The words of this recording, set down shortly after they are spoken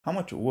How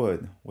much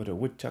wood would a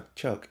woodchuck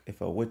chuck if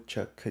a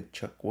woodchuck could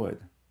chuck wood?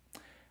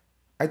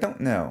 I don't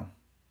know,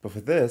 but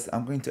for this,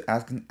 I'm going to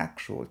ask an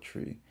actual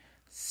tree.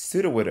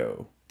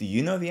 Pseudo-widow, do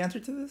you know the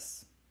answer to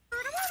this?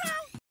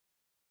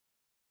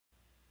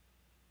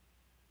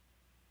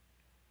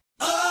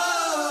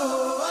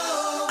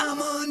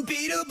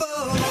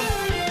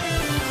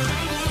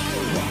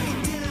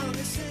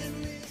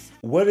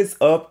 What is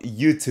up,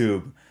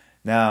 YouTube?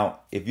 Now,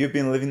 if you've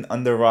been living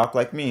under a rock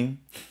like me,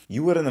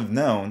 you wouldn't have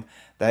known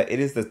that it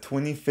is the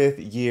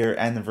 25th year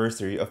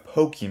anniversary of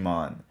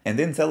Pokemon. And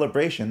in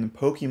celebration,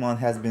 Pokemon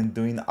has been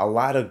doing a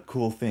lot of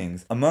cool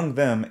things. Among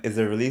them is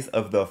the release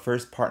of the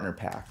first partner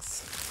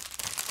packs.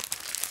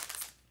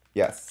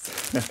 Yes.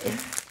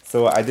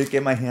 So I did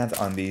get my hands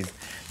on these.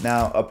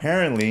 Now,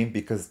 apparently,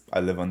 because I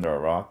live under a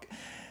rock,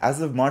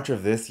 as of March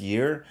of this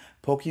year,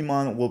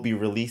 Pokemon will be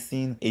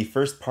releasing a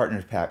first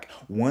partner pack,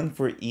 one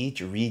for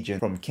each region,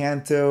 from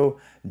Kanto,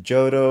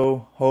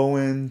 Johto,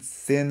 Hoenn,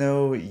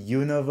 Sinnoh,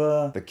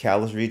 Unova, the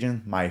Kalos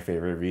region, my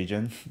favorite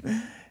region,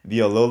 the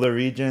Alola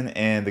region,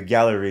 and the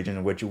Galar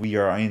region, which we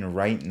are in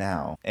right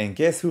now. And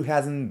guess who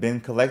hasn't been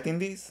collecting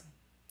these?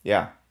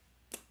 Yeah,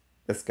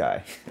 this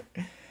guy.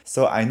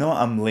 So I know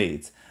I'm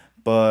late,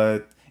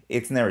 but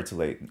it's never too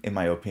late, in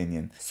my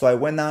opinion. So I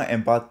went out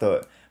and bought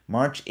the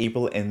March,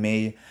 April, and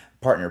May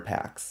partner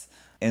packs.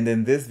 And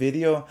in this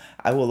video,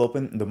 I will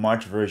open the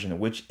March version,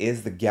 which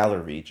is the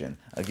Galar region.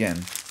 Again,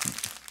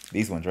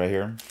 these ones right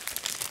here.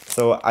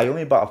 So I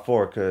only bought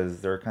 4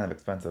 because they're kind of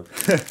expensive.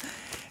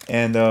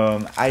 And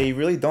I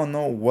really don't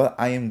know what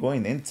I am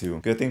going into.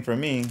 Good thing for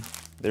me,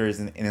 there is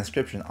an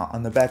inscription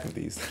on the back of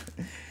these,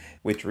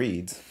 which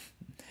reads,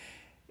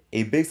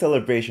 "A big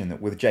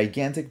celebration with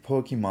gigantic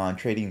Pokemon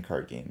trading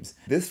card games.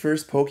 This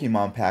first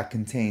Pokemon pack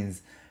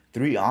contains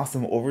 3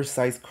 awesome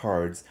oversized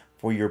cards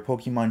for your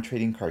Pokemon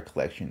trading card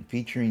collection,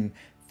 featuring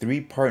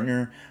 3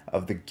 partner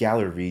of the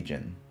Galar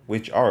region,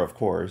 which are, of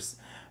course,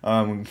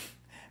 Grookey,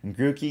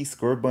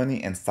 Scorebunny,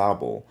 and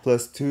Sobble,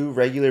 plus 2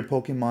 regular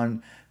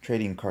Pokemon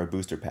trading card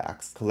booster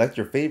packs. Collect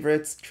your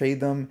favorites, trade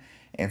them,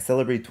 and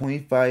celebrate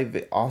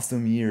 25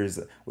 awesome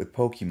years with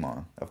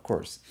Pokemon, of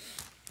course."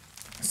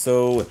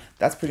 So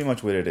that's pretty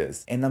much what it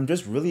is. And I'm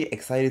just really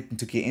excited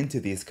to get into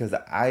these because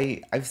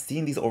I've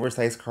seen these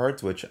oversized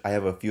cards, which I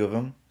have a few of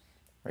them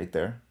right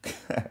there.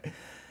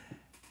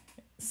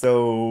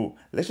 So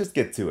let's just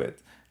get to it,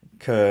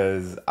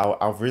 because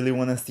I really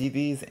want to see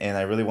these and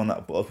I really want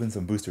to open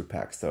some booster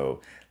packs.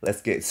 So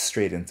let's get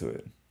straight into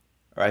it.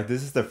 Alright,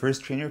 this is the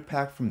first trainer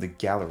pack from the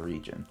Galar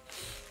region.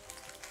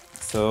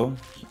 So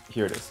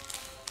here it is.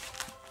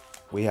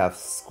 We have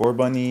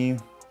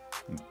Scorebunny,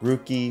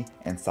 Grookey,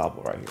 and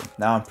Sobble right here.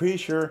 Now I'm pretty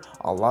sure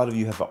a lot of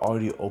you have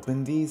already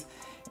opened these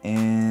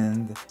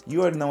and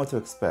you already know what to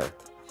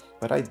expect,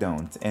 but I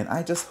don't. And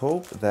I just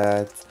hope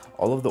that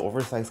all of the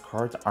oversized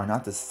cards are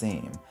not the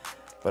same,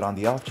 but on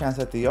the off chance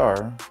that they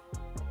are,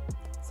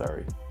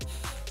 sorry.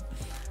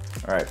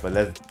 All right, but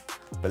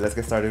let's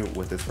get started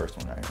with this first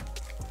one right here.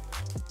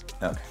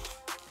 Okay.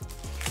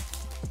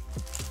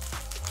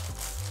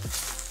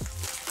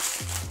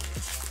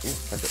 Ooh,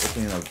 that's the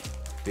opening of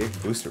a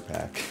big booster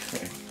pack.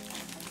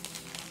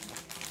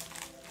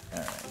 All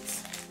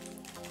right,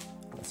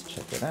 let's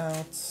check it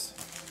out.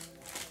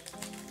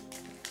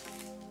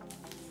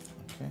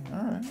 Okay,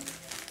 all right.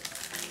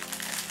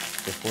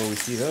 Before we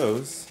see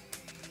those,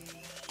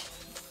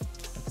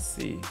 let's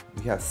see.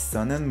 We have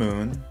Sun and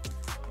Moon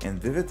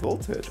and Vivid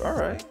Voltage. All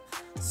right.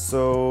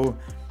 So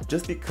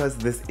just because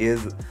this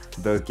is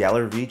the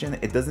Galar region,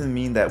 it doesn't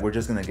mean that we're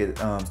just gonna get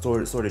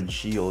Sword and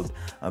Shield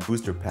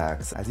booster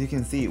packs. As you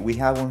can see, we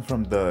have one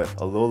from the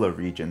Alola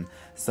region,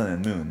 Sun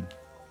and Moon,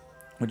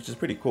 which is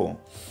pretty cool.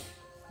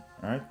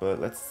 All right, but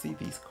let's see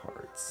these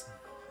cards.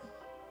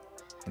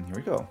 And here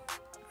we go.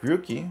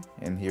 Grookey,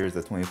 and here's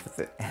the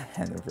 25th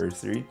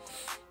anniversary.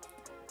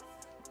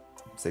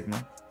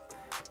 Signal.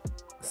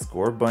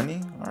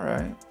 Scorebunny,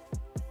 alright.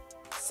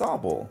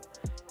 Sobble.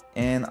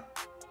 And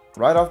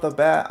right off the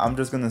bat, I'm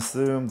just gonna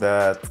assume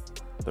that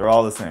they're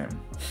all the same.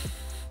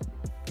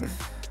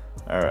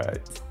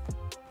 Alright.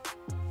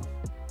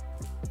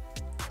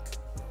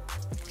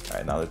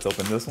 Alright, now let's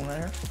open this one right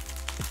here.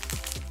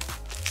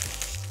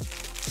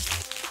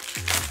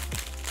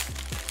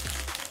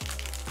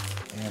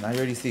 And I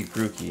already see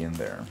Grookey in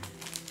there.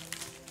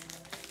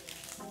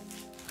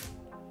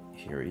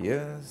 Here he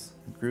is.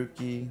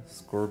 Grookey,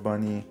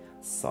 Scorebunny,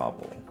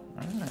 Sobble.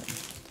 Alright.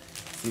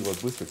 See what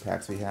booster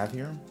packs we have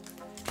here.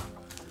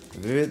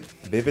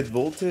 Vivid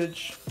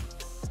Voltage.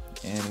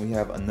 And we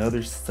have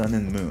another Sun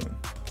and Moon.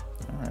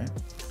 Alright.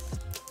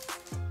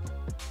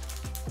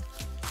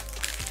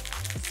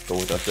 Let's go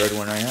with the third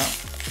one right now.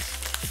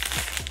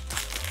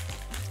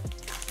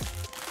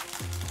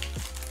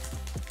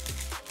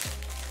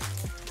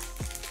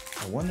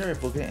 I wonder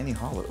if we'll get any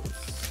holos.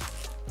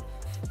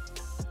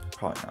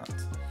 Probably not.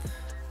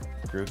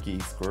 Grookey,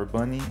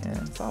 Scorebunny,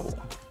 and Sobble.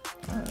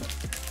 Alright.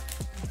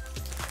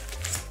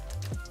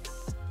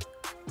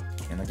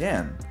 And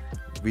again,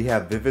 we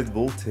have Vivid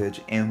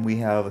Voltage and we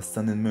have a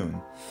Sun and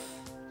Moon.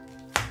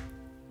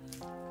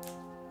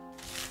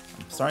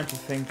 I'm starting to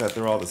think that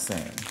they're all the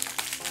same.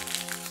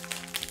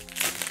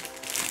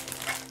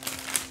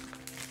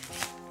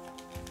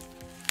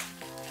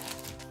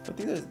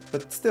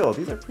 But still,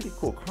 these are pretty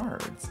cool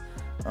cards.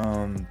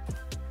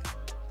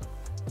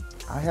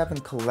 I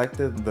haven't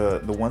collected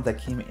the ones that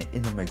came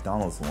in the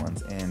McDonald's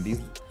ones, and these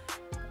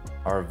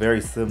are very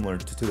similar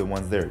to the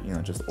ones there, you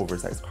know, just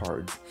oversized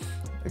cards.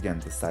 Again,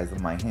 the size of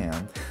my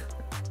hand.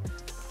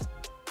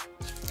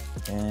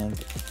 And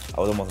I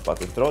was almost about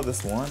to throw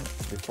this one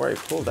before I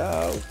pulled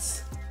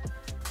out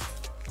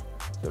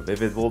the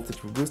Vivid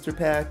Voltage Booster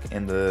Pack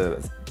and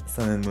the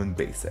Sun and Moon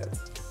base set.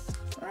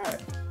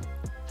 Alright.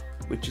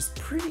 Which is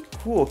pretty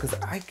cool because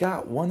I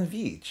got one of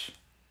each.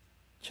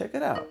 Check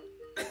it out.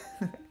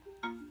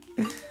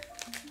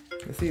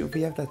 Let's see if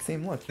we have that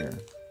same look here.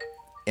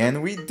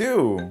 And we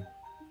do!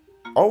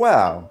 Oh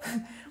wow!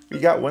 We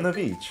got one of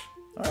each.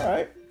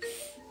 Alright.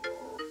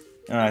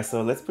 Alright,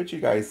 so let's put you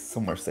guys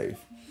somewhere safe.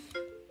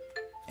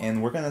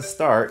 And we're gonna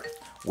start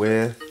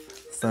with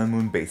Sun and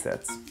Moon base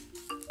sets.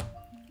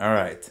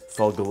 Alright,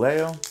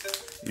 Solgaleo,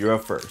 you're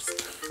up first.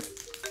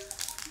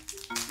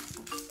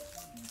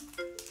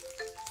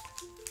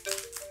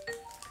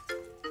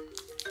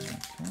 Okay.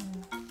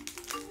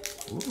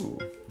 Ooh,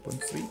 one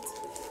sweet.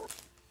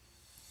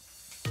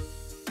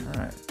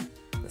 Alright,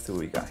 let's see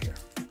what we got here.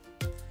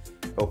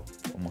 Oh,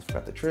 almost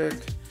forgot the trick.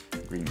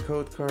 Green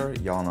code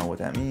card, y'all know what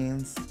that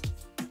means.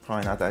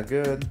 Probably not that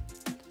good.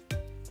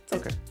 It's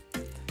okay.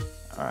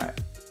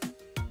 Alright.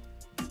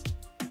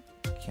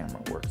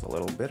 Camera works a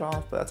little bit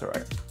off, but that's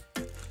alright.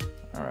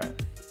 Alright.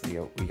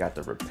 We got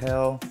the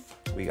Repel.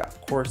 We got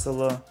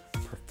Corsola.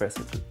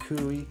 Professor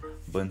Kukui.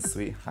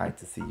 Bunsweet. Hi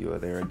to see you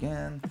there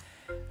again.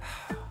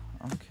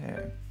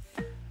 Okay.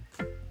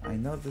 I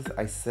know this.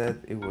 I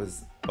said it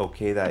was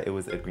okay that it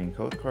was a green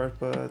code card,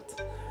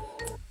 but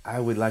I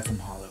would like some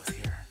holos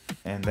here.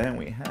 And then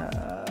we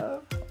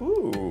have.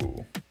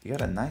 Ooh. We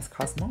got a nice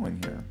Cosmo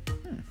in here.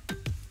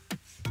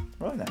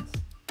 Really nice.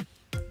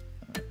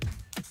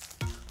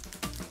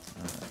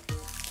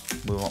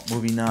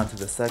 Moving on to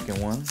the second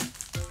one.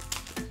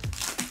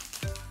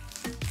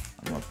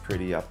 I'm a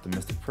pretty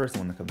optimistic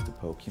person when it comes to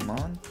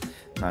Pokemon.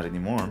 Not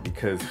anymore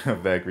because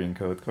of that green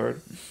code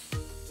card.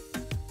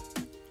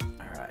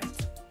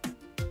 Alright.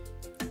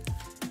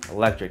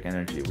 Electric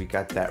Energy. We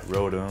got that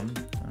Rotom.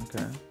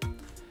 Okay.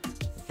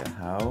 Look at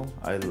how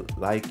I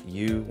like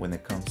you when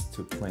it comes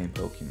to playing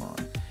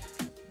Pokemon.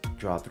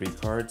 Draw 3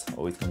 cards.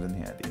 Always comes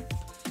in handy.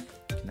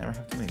 You can never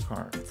have too many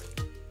cards.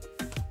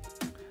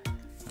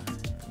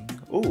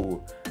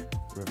 Ooh,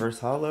 reverse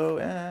holo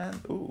and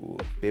ooh,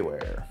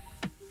 beware.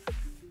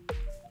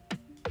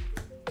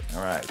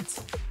 Alright,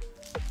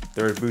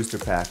 third booster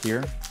pack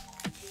here.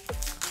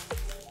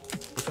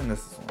 Which one is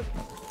this one?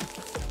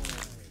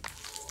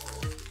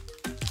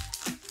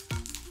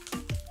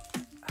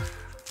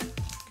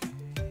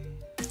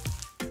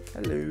 Okay.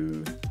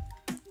 Hello.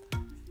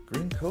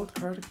 Green code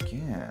card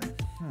again.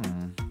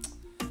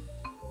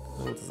 A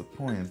little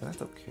disappointing, but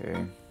that's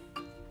okay.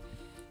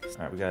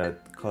 Alright, we got a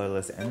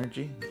colorless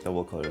energy,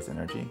 double colorless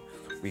energy.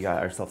 We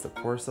got ourselves a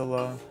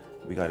Corsola.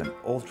 We got an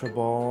Ultra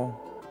Ball.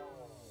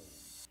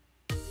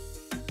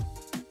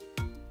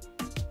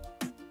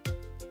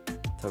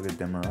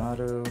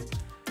 Togedemaru,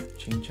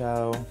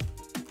 Chinchou.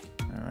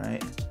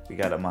 Alright, we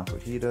got a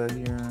Makuhita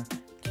here.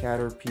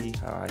 Caterpie,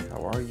 hi,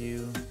 how are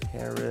you?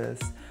 Paris,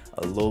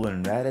 a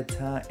Alolan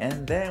Rattata,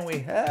 and then we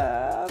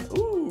have,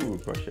 ooh,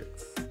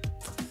 Brushix.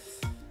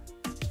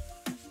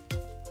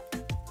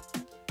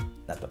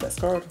 Not the best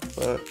card,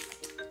 but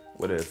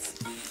what is?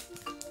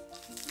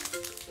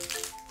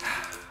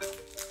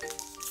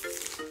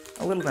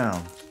 A little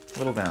down, a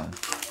little down.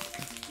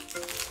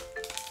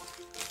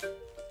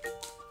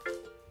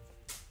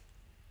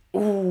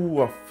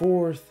 Ooh, a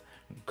fourth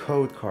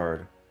code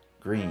card,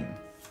 green.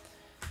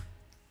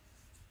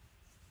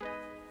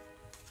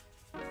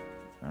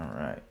 All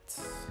right.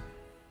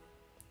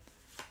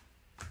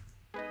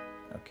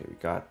 Okay, we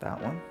got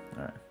that one.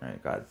 All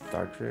right, got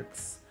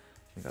Dartrix.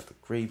 We got the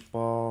Great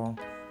Ball,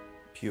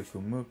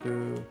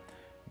 Pyukumuku,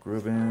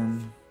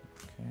 Grubin,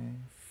 okay,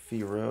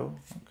 Firo,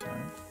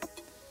 okay.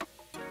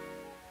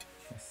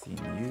 I see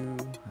you.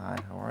 Hi,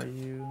 how are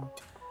you?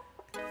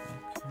 Okay,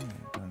 I'm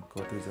gonna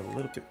go through these a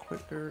little bit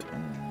quicker,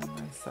 and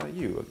I saw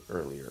you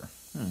earlier.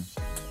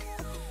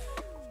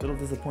 Little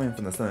disappointing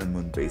from the Sun and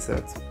Moon base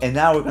sets. And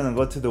now we're gonna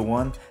go to the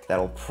one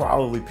that'll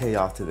probably pay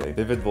off today.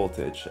 Vivid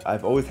Voltage.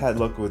 I've always had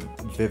luck with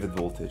Vivid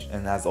Voltage,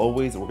 and as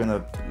always, we're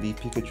gonna leave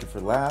Pikachu for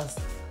last.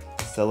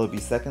 Celebi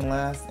second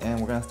last, and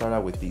we're gonna start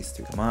out with these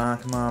two. Come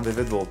on,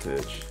 Vivid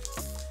Voltage.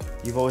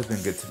 You've always been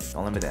good to me.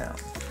 Don't let me down.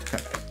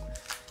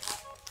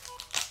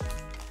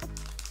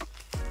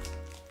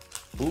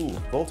 Ooh,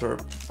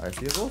 Voltorb. I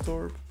see a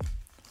Voltorb.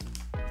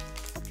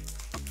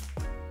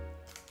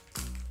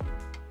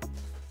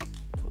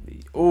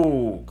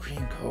 Ooh,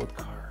 green code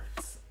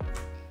cards.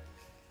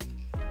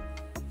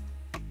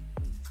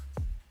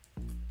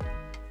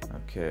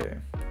 Okay,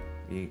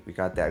 we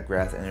got that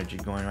grass energy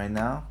going right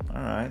now.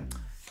 All right.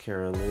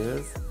 Carol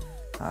Liz,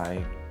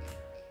 hi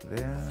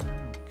there.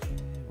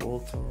 Okay,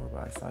 Voltorb,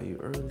 I saw you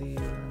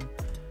earlier.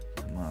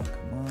 Come on,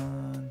 come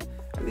on.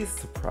 At least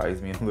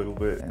surprise me a little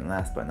bit. And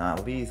last but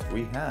not least,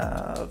 we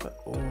have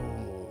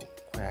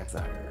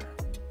Quagsire.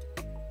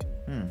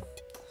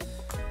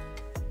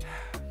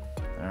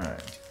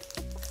 Alright.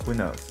 Who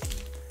knows?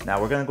 Now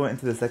we're gonna go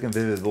into the second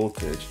Vivid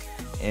Voltage,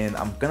 and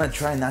I'm gonna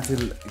try not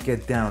to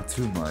get down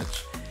too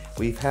much.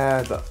 We've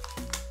had,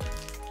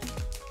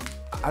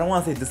 I don't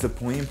want to say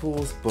disappointing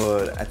pulls,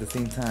 but at the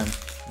same time,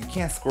 you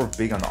can't score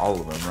big on all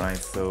of them, right?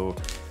 So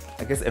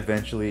I guess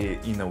eventually,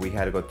 you know, we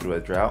had to go through a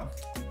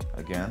drought.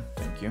 Again,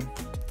 thank you.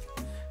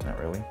 Not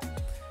really.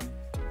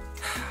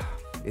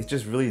 It's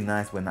just really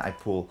nice when I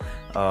pull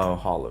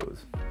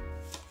hollows.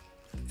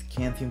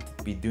 Can't seem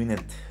to be doing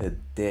it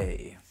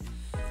today.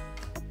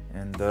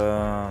 And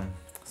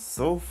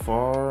so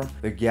far,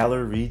 the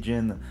Galar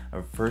region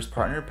first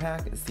partner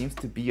pack, it seems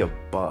to be a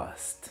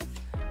bust.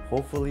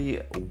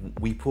 Hopefully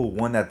we pull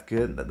one that's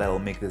good, that'll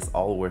make this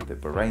all worth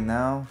it. But right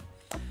now,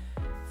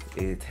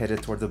 it's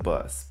headed towards a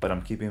bust. But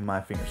I'm keeping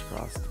my fingers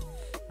crossed.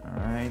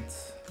 Alright,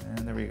 and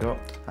there we go.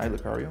 Hi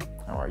Lucario,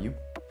 how are you?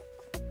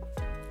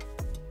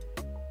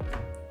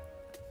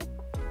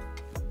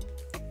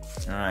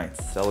 Alright,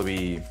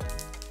 Celebi.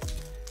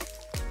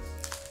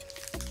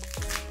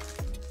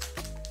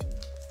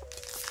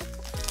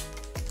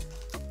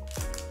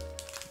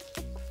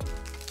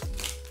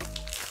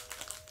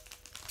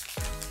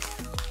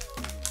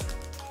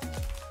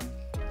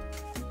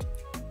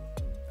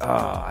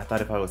 I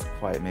thought if I was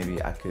quiet,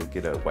 maybe I could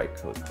get a white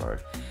code card.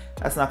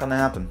 That's not gonna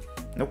happen.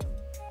 Nope,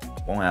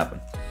 won't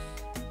happen.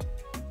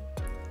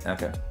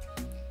 Okay,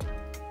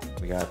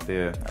 we got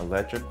the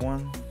electric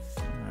one.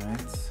 Alright,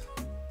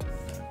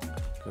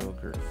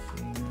 Grookey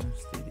here,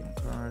 Stadium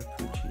card,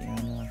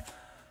 Poochyena,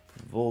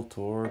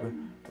 Voltorb,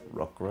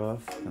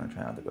 Rockruff. I'm gonna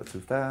try not to go too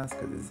fast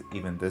because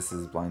even this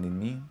is blinding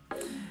me.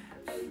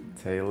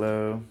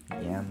 Tailo,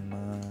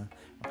 Yama.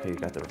 Okay, you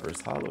got the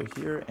reverse hollow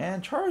here,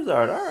 and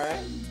Charizard.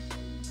 Alright.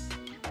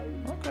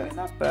 Okay,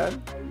 not bad.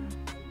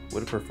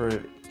 Would have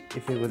preferred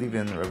if it was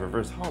even a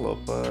reverse hollow,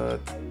 but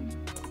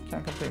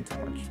can't complain too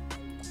much.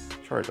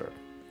 Charizard.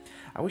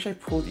 I wish I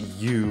pulled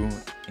you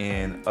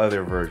in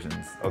other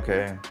versions,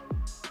 okay?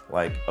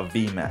 Like a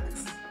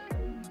VMAX,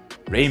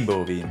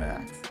 Rainbow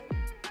VMAX,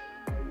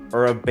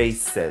 or a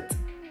base set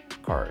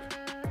card.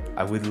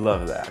 I would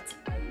love that.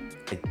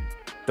 I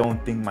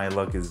don't think my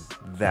luck is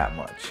that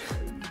much.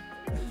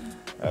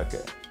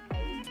 Okay.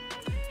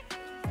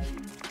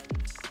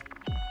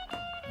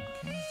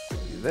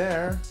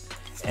 There,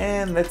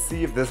 and let's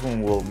see if this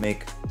one will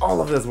make all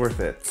of this worth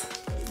it,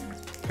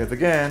 because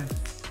again,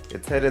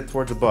 it's headed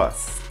towards a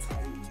bust.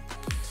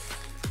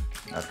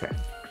 Okay,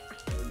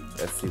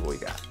 let's see what we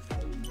got.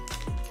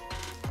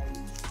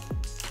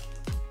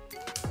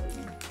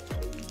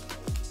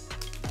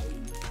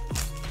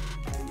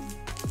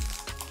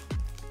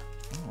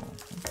 Oh,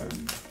 okay.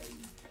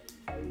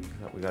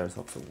 We got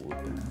ourselves a wood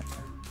back.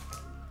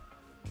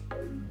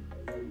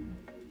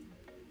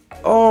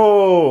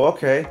 Oh,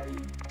 okay.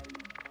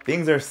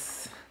 Things are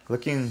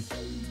looking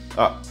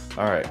up.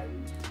 Alright.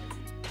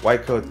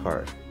 White code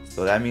card.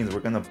 So that means we're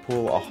gonna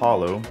pull a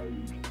hollow.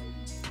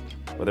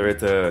 Whether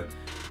it's a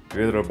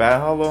good or bad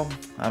hollow,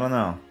 I don't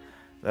know.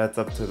 That's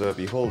up to the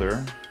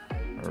beholder.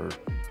 Or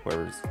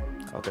whoever's.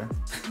 Okay.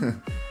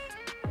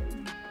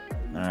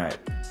 Alright.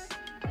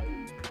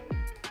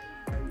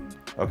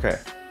 Okay.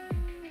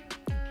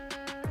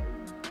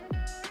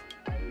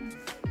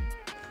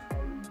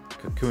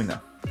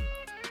 Kakuna.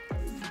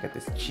 Got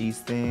this cheese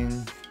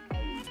thing.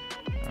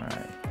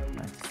 Alright,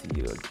 nice to see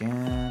you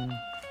again.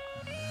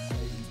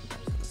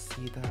 Alright,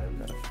 see that. We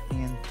got a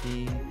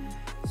fancy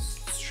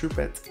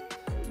Shrupet.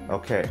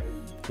 Okay,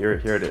 here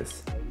it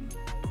is.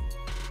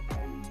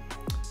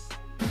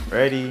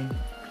 Ready.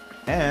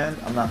 And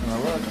I'm not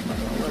gonna look.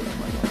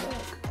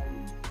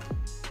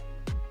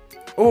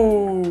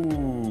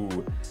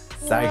 Oh,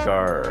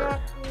 Zygarde.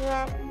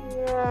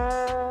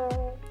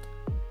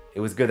 It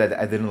was good that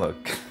I didn't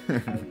look.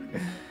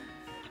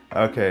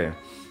 Okay.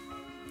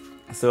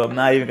 So I'm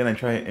not even gonna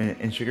try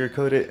and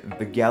sugarcoat it.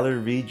 The Galar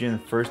region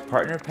first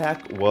partner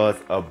pack was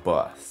a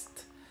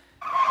bust.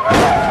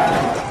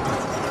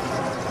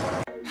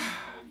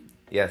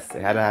 Yes,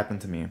 it had to happen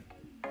to me.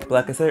 But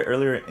like I said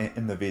earlier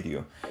in the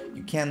video,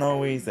 you can't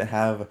always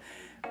have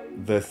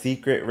the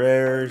secret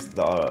rares,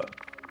 the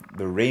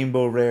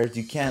rainbow rares.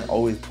 You can't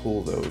always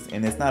pull those,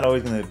 and it's not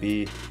always gonna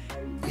be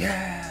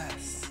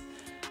yes.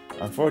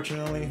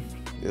 Unfortunately,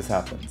 this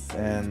happens,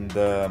 and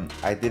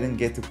I didn't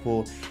get to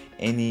pull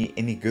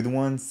any good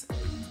ones,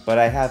 but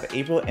I have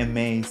April and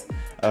May's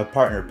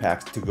partner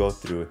packs to go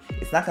through.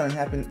 It's not gonna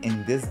happen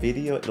in this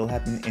video, it'll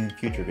happen in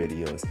future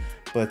videos,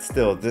 but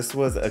still, this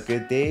was a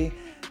good day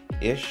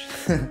ish.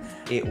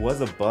 It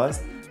was a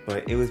bust,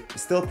 but it was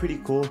still pretty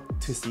cool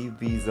to see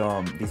these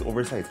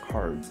oversized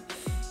cards.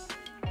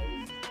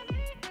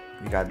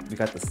 We got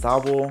the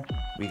Sobble,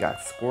 we got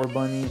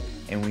Scorebunny,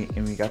 and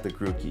we got the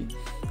Grookey.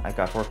 I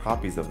got 4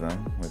 copies of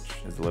them, which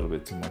is a little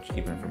bit too much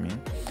even for me.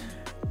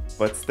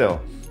 But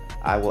still,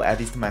 I will add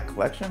these to my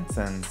collection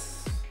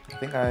since I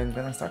think I'm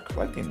gonna start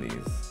collecting these.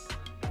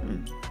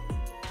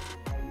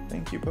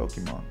 Thank you,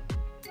 Pokemon.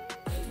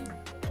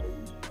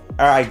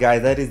 Alright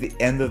guys, that is the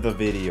end of the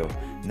video.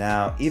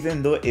 Now,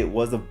 even though it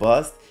was a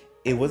bust,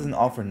 it wasn't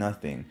all for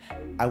nothing.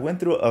 I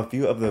went through a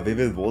few of the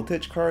Vivid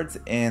Voltage cards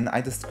and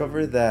I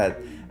discovered that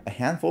a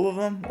handful of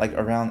them, like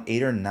around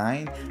 8 or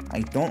 9, I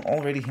don't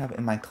already have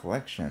in my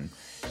collection.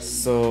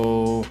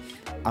 So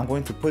I'm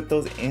going to put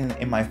those in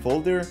my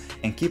folder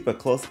and keep a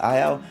close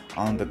eye out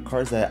on the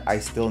cards that I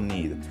still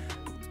need.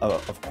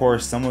 Of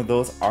course, some of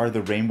those are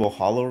the Rainbow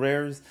Holo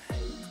Rares.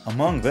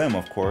 Among them,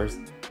 of course,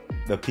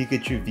 the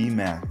Pikachu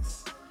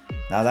VMAX.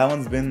 Now that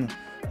one's been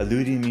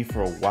eluding me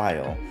for a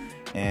while,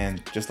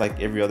 and just like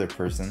every other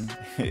person,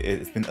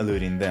 it's been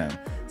eluding them.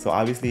 So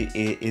obviously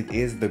it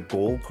is the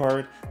gold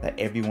card that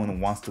everyone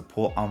wants to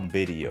pull on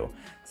video.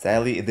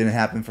 Sadly, it didn't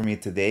happen for me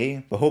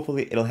today, but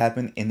hopefully it'll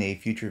happen in a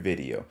future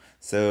video.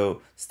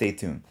 So stay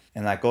tuned.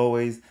 And like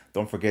always,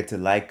 don't forget to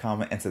like,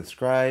 comment, and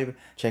subscribe.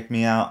 Check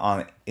me out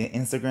on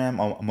Instagram.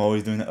 I'm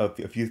always doing a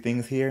few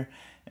things here.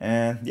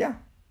 And yeah,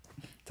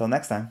 till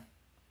next time,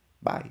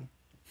 bye.